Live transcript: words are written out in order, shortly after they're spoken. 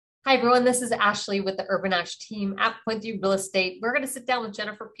Hi, everyone. This is Ashley with the Urban Ash team at Point View Real Estate. We're going to sit down with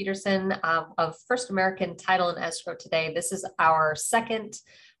Jennifer Peterson of First American Title and Escrow today. This is our second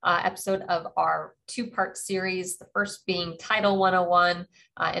episode of our two-part series, the first being Title 101,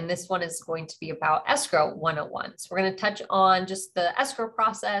 and this one is going to be about Escrow 101. So we're going to touch on just the escrow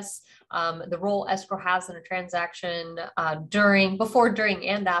process, the role escrow has in a transaction before, during,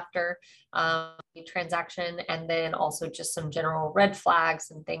 and after the transaction, and then also just some general red flags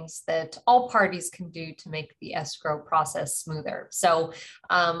and things that all parties can do to make the escrow process smoother. So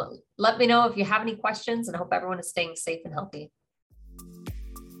let me know if you have any questions, and I hope everyone is staying safe and healthy.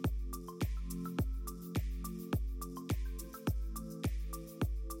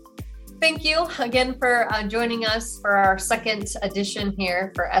 Thank you again for joining us for our second edition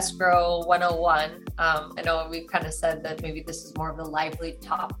here for Escrow 101. I know we've kind of said that maybe this is more of a lively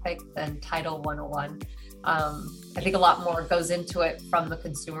topic than Title 101. I think a lot more goes into it from the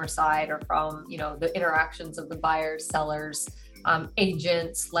consumer side, or from, the interactions of the buyers, sellers,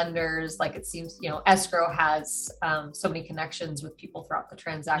 agents, lenders. Like, it seems, escrow has so many connections with people throughout the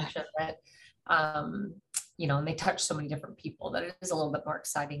transaction that and they touch so many different people that it is a little bit more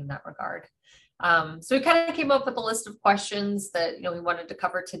exciting in that regard. So we kind of came up with a list of questions that, we wanted to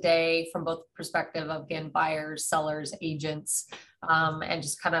cover today from both perspective of, again, buyers, sellers, agents, and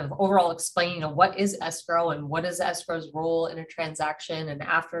just kind of overall explain, what is escrow and what is escrow's role in a transaction and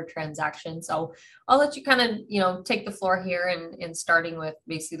after a transaction. So I'll let you kind of, take the floor here and starting with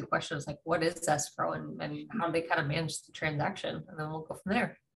basically the questions like, what is escrow and how do they kind of manage the transaction? And then we'll go from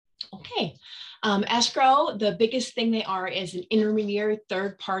there. Okay. Escrow, the biggest thing they are is an intermediary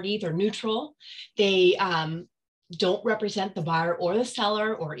third party. They're neutral. They don't represent the buyer or the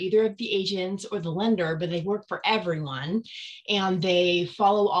seller or either of the agents or the lender, but they work for everyone. And they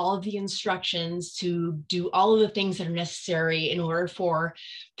follow all of the instructions to do all of the things that are necessary in order for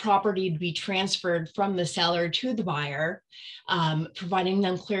property to be transferred from the seller to the buyer, providing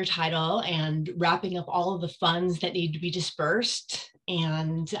them clear title and wrapping up all of the funds that need to be dispersed,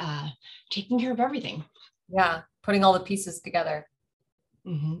 and taking care of everything. Yeah, putting all the pieces together.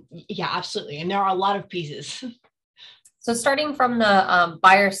 Mm-hmm. Yeah, absolutely. And there are a lot of pieces. So starting from the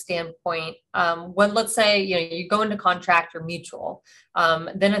buyer standpoint, when, let's say, you go into contract or mutual,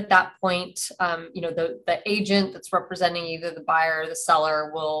 then at that point, the agent that's representing either the buyer or the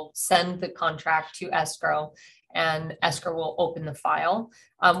seller will send the contract to escrow, and escrow will open the file.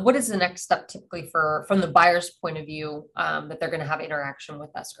 What is the next step typically from the buyer's point of view that they're going to have interaction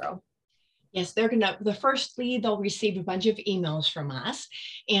with escrow? Yes, the first lead, they'll receive a bunch of emails from us.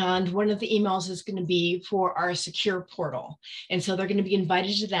 And one of the emails is going to be for our secure portal. And so they're going to be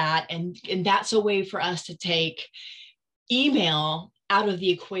invited to that. And that's a way for us to take email out of the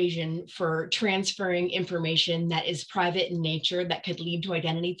equation for transferring information that is private in nature that could lead to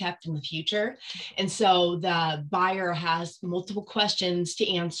identity theft in the future. And so the buyer has multiple questions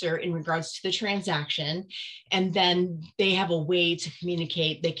to answer in regards to the transaction. And then they have a way to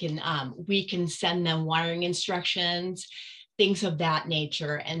communicate. We can send them wiring instructions, things of that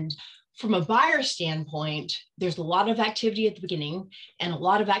nature. And from a buyer standpoint, there's a lot of activity at the beginning and a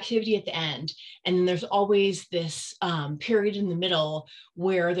lot of activity at the end. And then there's always this period in the middle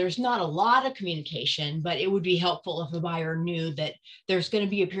where there's not a lot of communication, but it would be helpful if a buyer knew that there's going to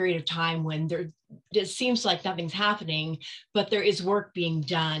be a period of time when it seems like nothing's happening, but there is work being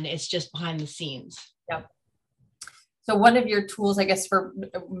done. It's just behind the scenes. Yep. So one of your tools, I guess, for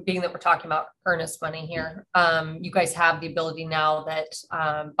being that we're talking about earnest money here, you guys have the ability now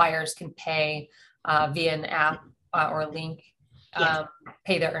that buyers can pay via an app or a link,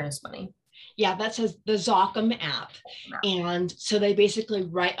 pay their earnest money. Yeah, that says the Zochem app. And so they basically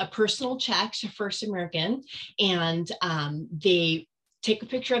write a personal check to First American, and they take a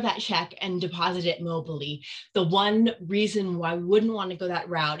picture of that check and deposit it mobily. The one reason why we wouldn't want to go that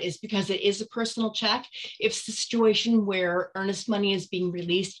route is because it is a personal check. If it's a situation where earnest money is being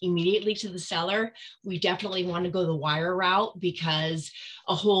released immediately to the seller, we definitely want to go the wire route, because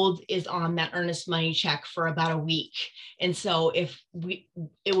a hold is on that earnest money check for about a week. And so it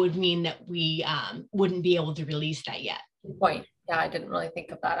would mean that we wouldn't be able to release that yet. Good point. Yeah, I didn't really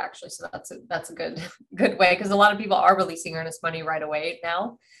think of that, actually. So that's a good way, because a lot of people are releasing earnest money right away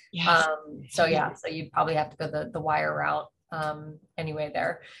now. Yes. So you'd probably have to go the wire route anyway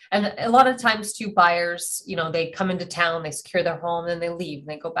there. And a lot of times too, buyers, they come into town, they secure their home, then they leave, and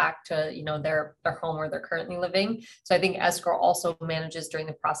they go back to, their home where they're currently living. So I think escrow also manages during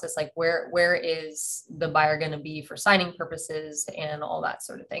the process, like where is the buyer going to be for signing purposes and all that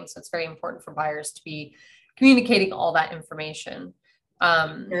sort of thing. So it's very important for buyers to be communicating all that information.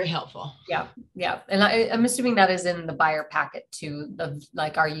 Very helpful. Yeah, yeah. And I'm assuming that is in the buyer packet too. Of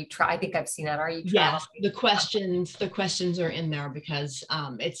like, I think I've seen that. Are you traveling? Yes, the questions are in there because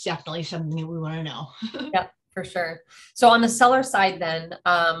it's definitely something that we want to know. Yeah, for sure. So on the seller side, then,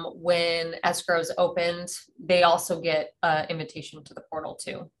 when escrow is opened, they also get invitation to the portal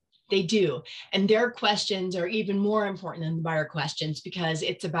too. They do. And their questions are even more important than the buyer questions because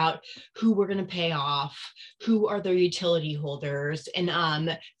it's about who we're going to pay off, who are their utility holders,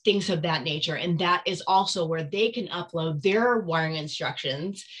 and things of that nature. And that is also where they can upload their wiring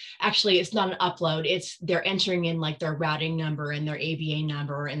instructions. Actually, it's not an upload, it's they're entering in like their routing number and their ABA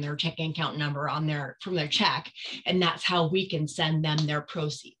number and their checking account number from their check. And that's how we can send them their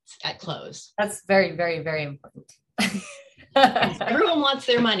proceeds at close. That's very, very, very important. Everyone wants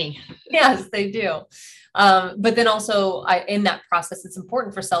their money. Yes, they do. But then also in that process, it's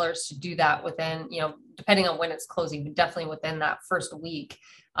important for sellers to do that within, depending on when it's closing, but definitely within that first week.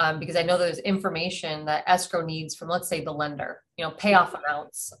 Because I know there's information that escrow needs from, let's say, the lender, payoff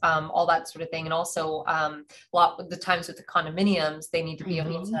amounts, all that sort of thing. And also a lot of the times with the condominiums, they need to be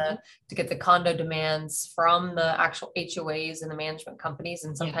able to get the condo demands from the actual HOAs and the management companies.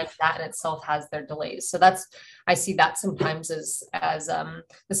 And sometimes that in itself has their delays. So I see that sometimes as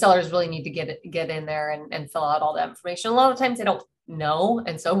the sellers really need to get in there and fill out all that information. A lot of times they don't know.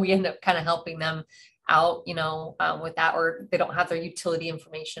 And so we end up kind of helping them out, with that, or they don't have their utility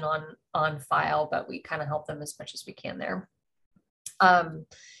information on file, but we kind of help them as much as we can there.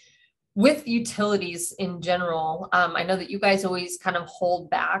 With utilities in general, I know that you guys always kind of hold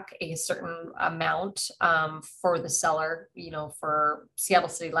back a certain amount for the seller, for Seattle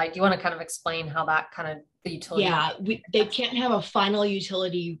City Light. Do you want to kind of explain how that kind of the utility? Yeah, they can't have a final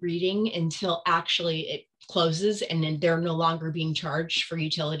utility reading until actually it closes and then they're no longer being charged for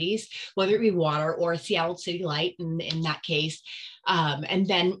utilities, whether it be water or Seattle City Light in that case. And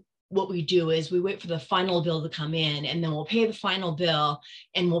then what we do is we wait for the final bill to come in, and then we'll pay the final bill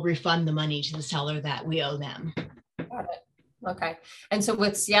and we'll refund the money to the seller that we owe them. Got it. Okay. And so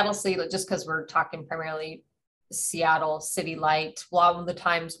with Seattle City, just because we're talking primarily Seattle City Light, a lot of the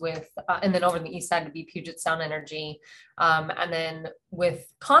times with, and then over on the east side to be Puget Sound Energy. And then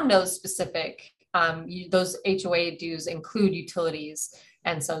with condos specific, those HOA dues include utilities.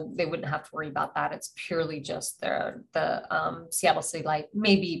 And so they wouldn't have to worry about that. It's purely just the Seattle City Light,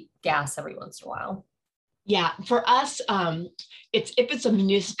 maybe gas every once in a while. Yeah, for us, if it's a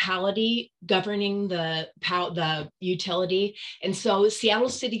municipality governing the utility, and so Seattle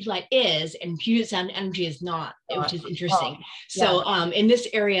City Light is, and Puget Sound Energy is not, which is interesting. So in this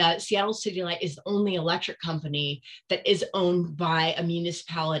area, Seattle City Light is the only electric company that is owned by a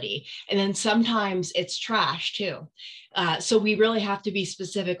municipality, and then sometimes it's trash too. So we really have to be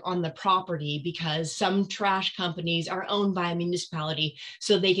specific on the property because some trash companies are owned by a municipality,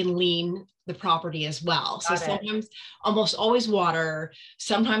 so they can lien the property as well. So sometimes, almost always water,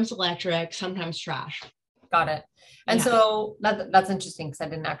 sometimes electric, sometimes trash. Got it. And so that's interesting because I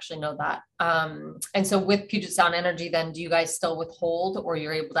didn't actually know that. And so with Puget Sound Energy, then do you guys still withhold, or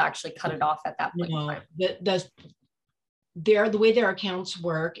you're able to actually cut it off at that point? No, the way their accounts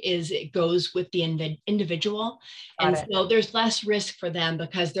work is it goes with the individual. And so there's less risk for them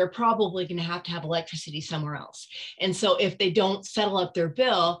because they're probably going to have electricity somewhere else. And so if they don't settle up their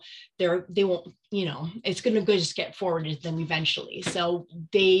bill, they won't, it's going to just get forwarded to them eventually. So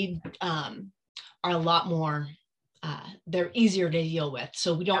they are a lot more, they're easier to deal with.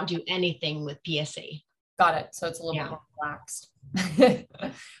 So we don't do anything with PSA. Got it. So it's a little bit more relaxed.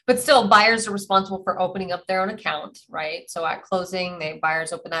 But still, buyers are responsible for opening up their own account, right? So at closing,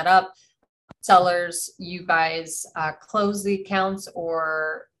 buyers open that up. Sellers, you guys close the accounts,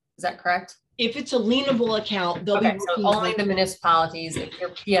 or is that correct? If it's a lienable account, they'll be so only the municipalities. If you're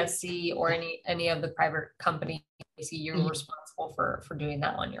PSC or any of the private companies, you're responsible for doing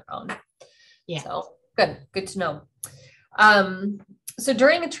that on your own. Yeah. So good to know. So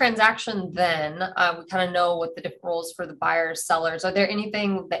during a transaction, then we kind of know what the different roles for the buyers, sellers. Are there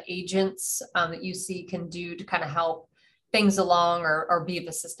anything the agents that you see can do to kind of help things along or be of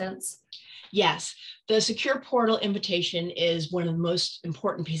assistance? Yes, the secure portal invitation is one of the most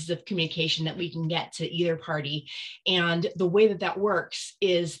important pieces of communication that we can get to either party. And the way that works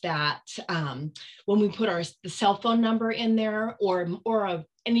is that when we put the cell phone number in there or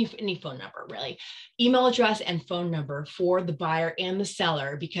any phone number, really, email address and phone number for the buyer and the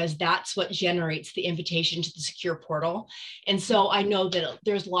seller, because that's what generates the invitation to the secure portal. And so I know that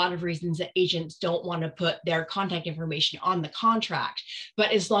there's a lot of reasons that agents don't want to put their contact information on the contract,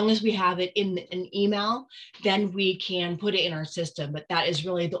 but as long as we have it in an email, then we can put it in our system. But that is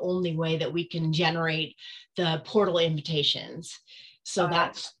really the only way that we can generate the portal invitations. So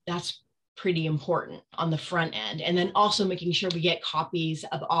that's pretty important on the front end. And then also making sure we get copies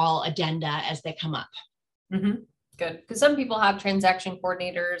of all addenda as they come up. Mm-hmm. Good. Because some people have transaction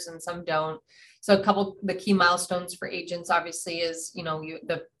coordinators and some don't. So a couple, the key milestones for agents obviously is,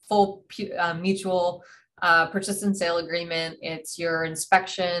 the full mutual purchase and sale agreement. It's your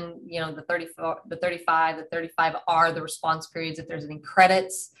inspection, the 34, the 35, the 35 are the response periods. If there's any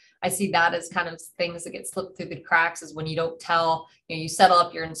credits, I see that as kind of things that get slipped through the cracks is when you don't tell, you settle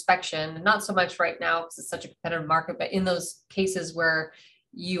up your inspection, not so much right now because it's such a competitive market, but in those cases where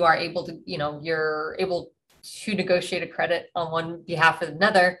you are able to, you're able to negotiate a credit on one behalf of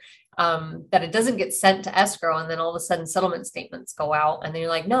another, that it doesn't get sent to escrow and then all of a sudden settlement statements go out and then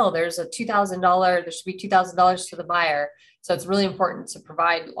you're like, no, there's a $2,000, there should be $2,000 to the buyer. So it's really important to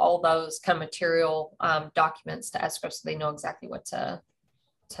provide all those kind of material documents to escrow so they know exactly what to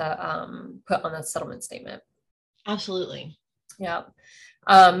put on the settlement statement. Absolutely. Yeah.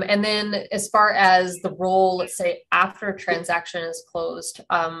 And then as far as the role, let's say after a transaction is closed,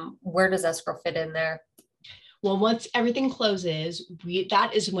 where does escrow fit in there? Well, once everything closes,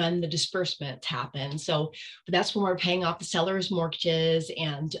 that is when the disbursements happen. So that's when we're paying off the seller's mortgages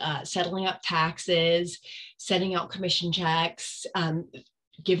and settling up taxes, sending out commission checks,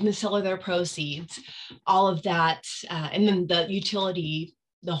 giving the seller their proceeds, all of that. And then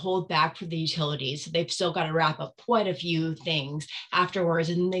the hold back for the utilities. So they've still got to wrap up quite a few things afterwards.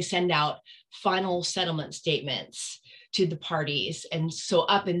 And then they send out final settlement statements to the parties. And so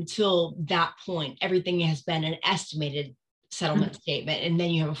up until that point, everything has been an estimated settlement statement. And then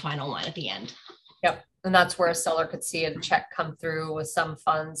you have a final one at the end. Yep. And that's where a seller could see a check come through with some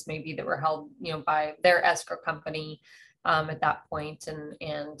funds maybe that were held, by their escrow company at that point.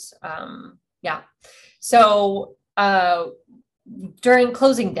 And yeah. So during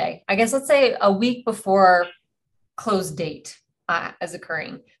closing day, I guess let's say a week before close date is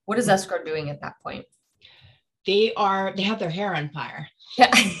occurring, what is escrow doing at that point? They have their hair on fire.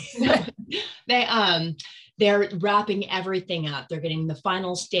 Yeah. They're wrapping everything up. They're getting the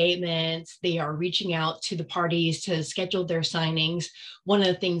final statements. They are reaching out to the parties to schedule their signings. One of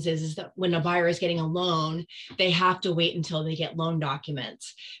the things is that when a buyer is getting a loan, they have to wait until they get loan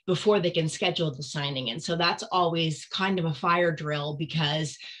documents before they can schedule the signing. And so that's always kind of a fire drill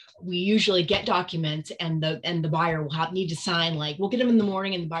because we usually get documents and the buyer will need to sign, like we'll get them in the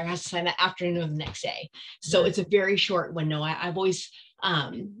morning and the buyer has to sign that afternoon or the next day. So it's a very short window. I've always,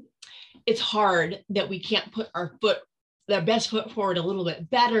 it's hard that we can't put our best foot forward a little bit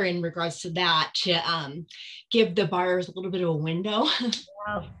better in regards to that to give the buyers a little bit of a window.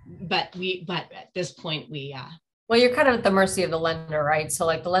 Wow. But at this point well, you're kind of at the mercy of the lender, right? So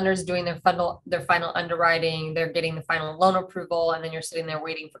like the lender's doing their final underwriting, they're getting the final loan approval, and then you're sitting there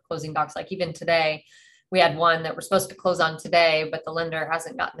waiting for closing docs. Like even today, we had one that we're supposed to close on today, but the lender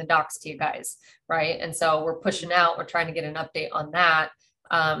hasn't gotten the docs to you guys, right? And so we're pushing out, we're trying to get an update on that.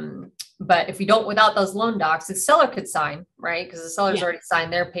 But if you don't, without those loan docs, the seller could sign, right? Because the seller's already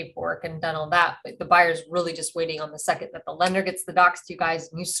signed their paperwork and done all that. But the buyer's really just waiting on the second that the lender gets the docs to you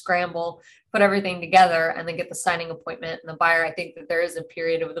guys and you scramble, put everything together and then get the signing appointment. And the buyer, I think that there is a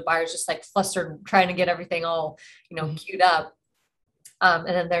period of the buyer's just like flustered, trying to get everything all, queued up. And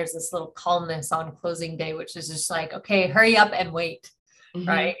then there's this little calmness on closing day, which is just like, okay, hurry up and wait. Mm-hmm.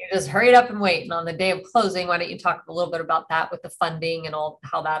 Right. You just hurry it up and wait. And on the day of closing, why don't you talk a little bit about that with the funding and all,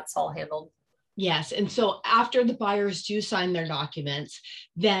 how that's all handled? Yes. And so after the buyers do sign their documents,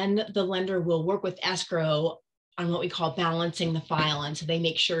 then the lender will work with escrow on what we call balancing the file. And so they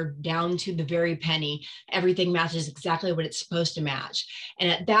make sure down to the very penny, everything matches exactly what it's supposed to match. And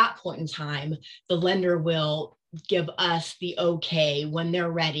at that point in time, the lender will give us the okay when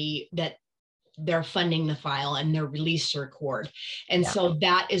they're ready that they're funding the file and they're released to record. And so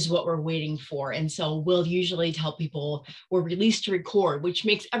that is what we're waiting for. And so we'll usually tell people we're released to record, which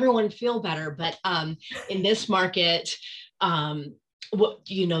makes everyone feel better. But in this market,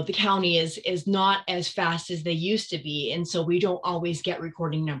 the county is not as fast as they used to be. And so we don't always get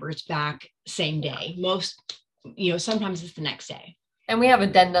recording numbers back same day. Sometimes it's the next day. And we have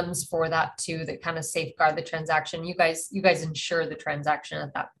addendums for that too, that kind of safeguard the transaction. You guys insure the transaction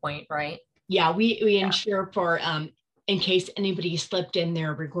at that point, right? Yeah, we insure for in case anybody slipped in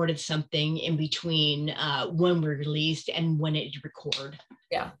there, recorded something in between when we're released and when it record.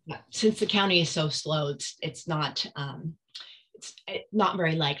 Yeah. Since the county is so slow, it's not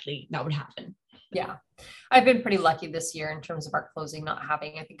very likely that would happen. Yeah. I've been pretty lucky this year in terms of our closing not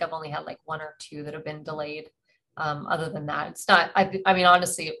having. I think I've only had like one or two that have been delayed. Other than that, it's not. I mean,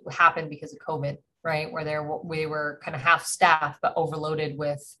 honestly, it happened because of COVID, right? Where we were kind of half staffed but overloaded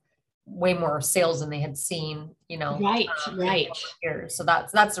with way more sales than they had seen, Right, in right. years. So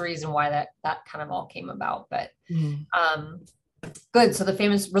that's the reason why that kind of all came about. But Mhm. good. So the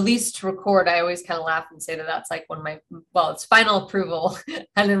famous release to record, I always kind of laugh and say that that's like one of it's final approval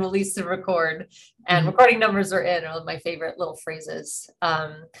and then release to record, and recording numbers are in, one of my favorite little phrases.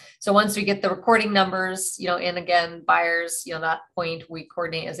 So once we get the recording numbers, and again, buyers, that point we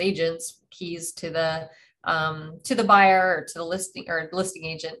coordinate as agents, keys to the buyer or to the listing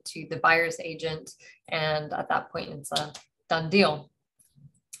agent to the buyer's agent. And at that point, it's a done deal.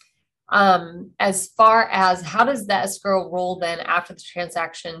 As far as how does the escrow roll then after the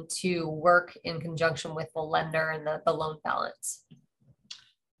transaction to work in conjunction with the lender and the loan balance?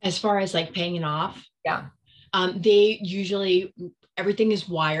 As far as like paying it off, Yeah. They usually, everything is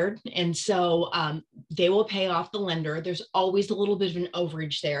wired. And so they will pay off the lender. There's always a little bit of an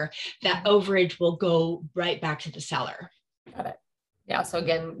overage there. That overage will go right back to the seller. Got it. Yeah. So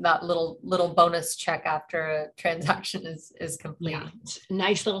again, that little bonus check after a transaction is complete. Yeah, it's a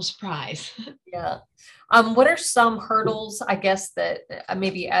nice little surprise. Yeah. What are some hurdles, I guess, that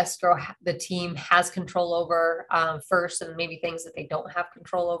maybe escrow, the team has control over first, and maybe things that they don't have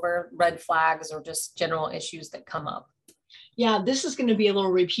control over, red flags or just general issues that come up? Yeah, this is going to be a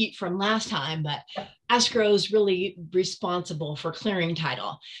little repeat from last time, but escrow is really responsible for clearing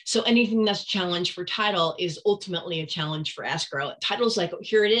title. So anything that's a challenge for title is ultimately a challenge for escrow. Title's like,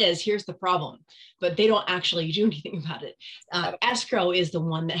 here it is, here's the problem, but they don't actually do anything about it. Escrow is the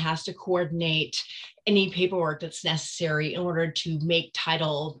one that has to coordinate any paperwork that's necessary in order to make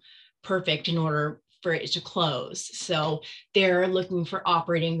title perfect in order for it to close. So they're looking for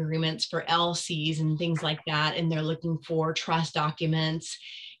operating agreements for LCs and things like that. And they're looking for trust documents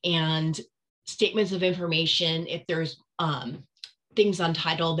and statements of information if there's things on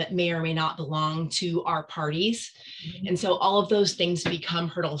title that may or may not belong to our parties. And so all of those things become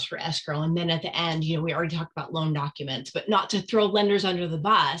hurdles for escrow. And then at the end, we already talked about loan documents, but not to throw lenders under the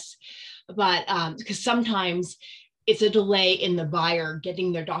bus, but because sometimes it's a delay in the buyer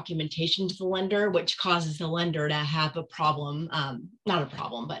getting their documentation to the lender, which causes the lender to have a problem, not a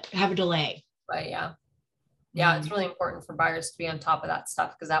problem, but have a delay. But yeah. Yeah, it's really important for buyers to be on top of that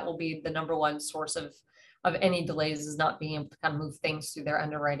stuff, because that will be the number one source of any delays, is not being able to kind of move things through their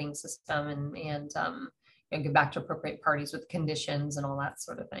underwriting system and get back to appropriate parties with conditions and all that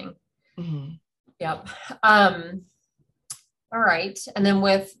sort of thing. Yep. All right. And then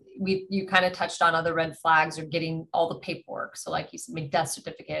you kind of touched on other red flags or getting all the paperwork. So like you said, death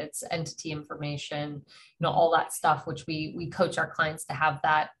certificates, entity information, all that stuff, which we coach our clients to have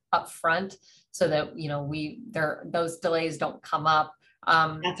that up front so that, those delays don't come up.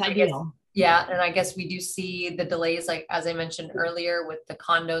 That's ideal. Yeah. And I guess we do see the delays, like, as I mentioned earlier, with the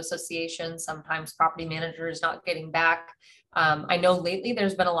condo association, sometimes property managers not getting back. I know lately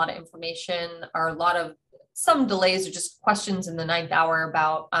there's been a lot of information or some delays or just questions in the 9th hour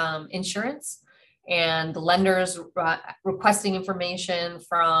about insurance, and the lenders requesting information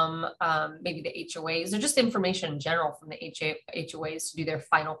from maybe the HOAs or just information in general from the HOAs to do their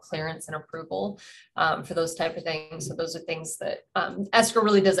final clearance and approval for those type of things. So those are things that escrow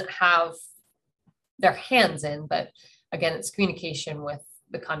really doesn't have their hands in, but again, it's communication with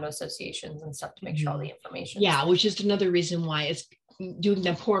the condo associations and stuff to make sure all the information. Yeah, which is another reason why it's doing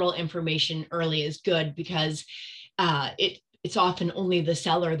the portal information early is good, because it's often only the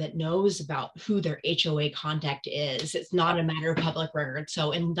seller that knows about who their HOA contact is. It's not a matter of public record.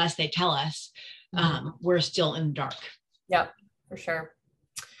 So unless they tell us, we're still in the dark. Yep, for sure.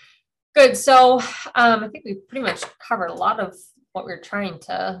 Good. So I think we pretty much covered a lot of what we're trying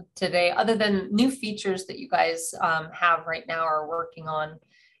to today, other than new features that you guys have right now or are working on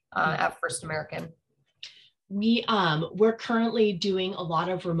at First American. We're currently doing a lot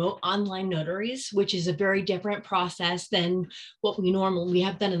of remote online notaries, which is a very different process than what we normally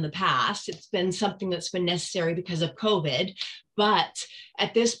have done in the past. It's been something that's been necessary because of COVID, but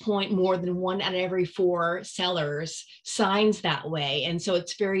at this point, more than 1 out of every 4 sellers signs that way. And so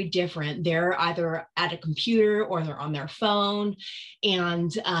it's very different. They're either at a computer or they're on their phone,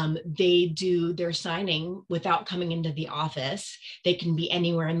 and they do their signing without coming into the office. They can be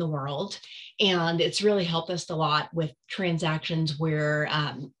anywhere in the world. And it's really helped us a lot with transactions where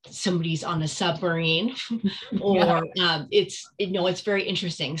somebody's on a submarine or it's very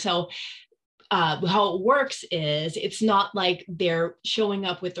interesting. So how it works is it's not like they're showing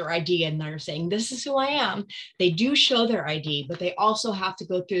up with their ID and they're saying, this is who I am. They do show their ID, but they also have to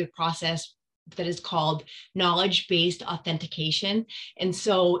go through the process that is called knowledge-based authentication. And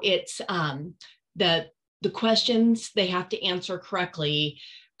so it's the questions they have to answer correctly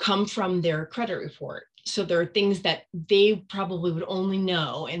come from their credit report. so there are things that they probably would only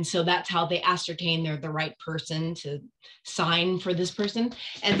know. And so that's how they ascertain they're the right person to sign for this person.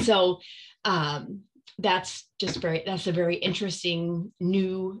 And so that's a very interesting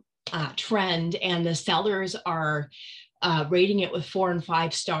new trend. And the sellers are rating it with 4 and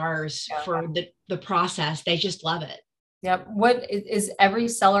 5 stars for the process. They just love it. Yep. What is every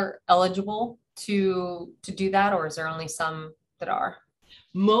seller eligible to do that, or is there only some that are?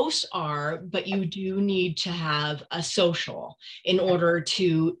 Most are, but you do need to have a social in order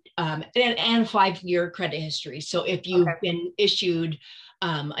to, and 5-year credit history. So if you've been issued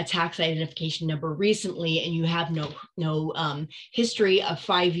a tax identification number recently and you have no history of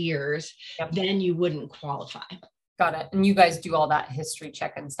 5 years, then you wouldn't qualify. Got it. And you guys do all that history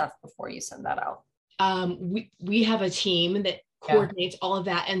check and stuff before you send that out? We have a team that coordinates all of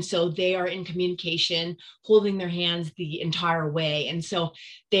that. And so they are in communication, holding their hands the entire way. And so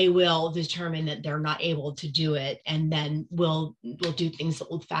they will determine that they're not able to do it. And then we'll do things the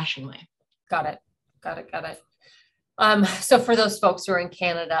old fashioned way. Got it. So for those folks who are in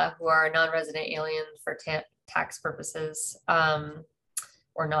Canada, who are non-resident alien for tax purposes,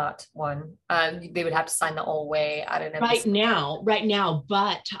 or not one, they would have to sign the old way at an embassy. Right now,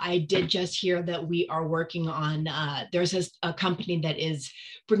 but I did just hear that we are working on, there's a company that is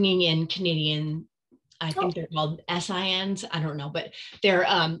bringing in Canadian, I think they're called SINs, I don't know, but they're,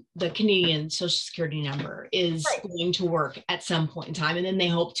 the Canadian Social Security number is going to work at some point in time, and then they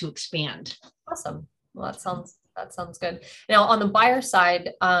hope to expand. Awesome. Well, that sounds good. Now, on the buyer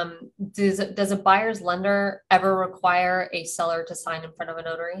side, does a buyer's lender ever require a seller to sign in front of a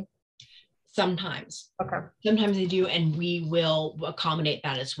notary? Sometimes. Okay. Sometimes they do, and we will accommodate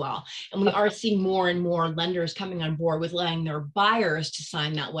that as well. And we are seeing more and more lenders coming on board with letting their buyers to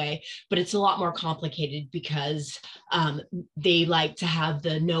sign that way, but it's a lot more complicated because they like to have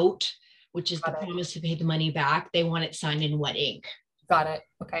the note, which is the promise to pay the money back. They want it signed in wet ink. Got it.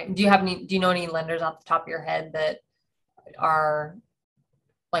 Okay. Do you know any lenders off the top of your head that are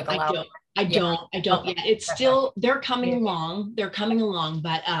like allowed? I don't. Yeah, it's still, they're coming along,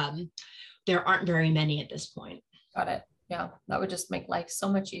 but there aren't very many at this point. Got it. Yeah. That would just make life so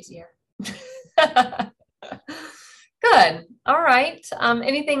much easier. Good. All right.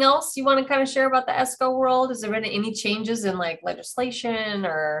 Anything else you want to kind of share about the ESCO world? Has there been any changes in like legislation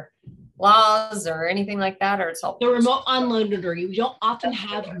or laws or anything like that, or it's all the remote online notary? We don't often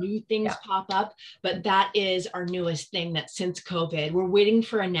have new things pop up, but that is our newest thing. That since COVID, we're waiting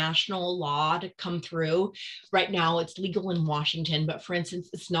for a national law to come through. Right now it's legal in Washington, but for instance,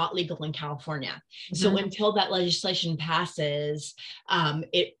 it's not legal in California. So until that legislation passes,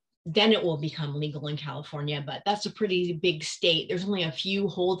 then it will become legal in California, but that's a pretty big state. There's only a few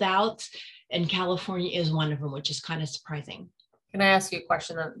holdouts, and California is one of them, which is kind of surprising. Can I ask you a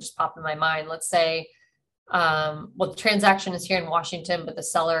question that just popped in my mind? Let's say, the transaction is here in Washington, but the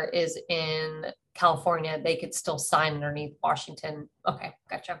seller is in California. They could still sign underneath Washington. Okay,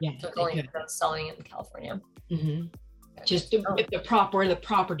 gotcha. Yeah, so it's only selling it in California. Mm-hmm. Gotcha. Just if where the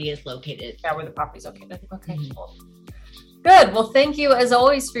property is located. Yeah, where the property is located. Okay, cool. Good. Well, thank you as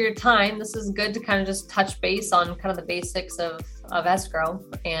always for your time. This is good to kind of just touch base on kind of the basics of escrow,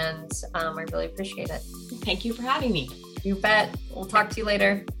 and I really appreciate it. Thank you for having me. You bet. We'll talk to you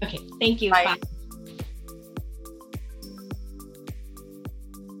later. Okay. Thank you. Bye. Bye.